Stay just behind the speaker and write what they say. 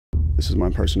This is my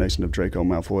impersonation of Draco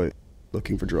Malfoy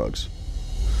looking for drugs.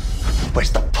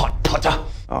 Where's the pot, Potter?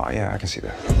 Oh, yeah, I can see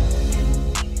that.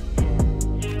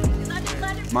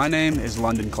 My name is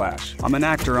London Clash. I'm an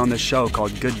actor on this show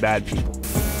called Good Bad People.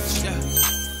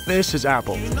 This is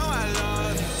Apple.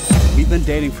 We've been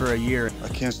dating for a year. I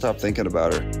can't stop thinking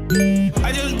about her.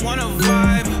 I just wanna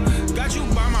vibe, got you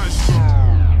by my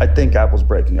side. I think Apple's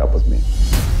breaking up with me.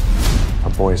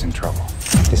 Our boy's in trouble.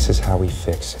 This is how we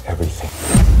fix everything.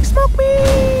 Smoke me!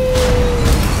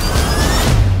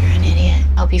 You're an idiot.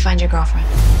 Hope you find your girlfriend.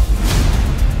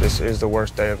 This is the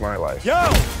worst day of my life. Yo!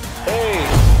 Hey!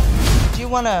 Do you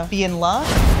want to be in love,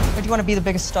 or do you want to be the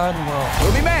biggest star in the world?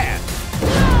 Movie man!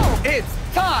 No! It's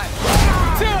time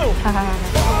to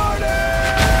party!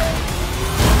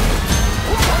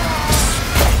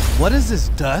 What is this,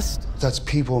 dust? That's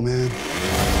people, man.